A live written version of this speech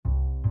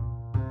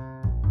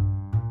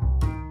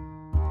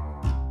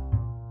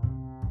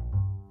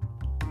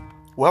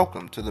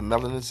Welcome to the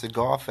Melanin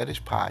Cigar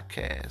Fetish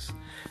Podcast,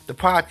 the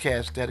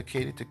podcast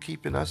dedicated to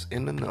keeping us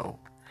in the know.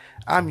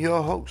 I'm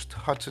your host,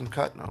 Hudson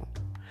Cutno,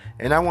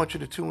 and I want you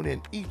to tune in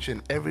each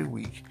and every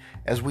week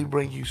as we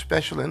bring you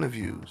special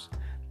interviews,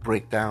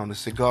 break down the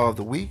cigar of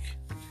the week,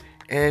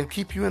 and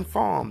keep you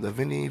informed of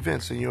any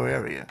events in your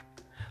area.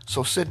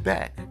 So sit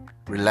back,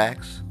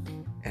 relax,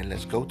 and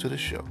let's go to the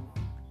show.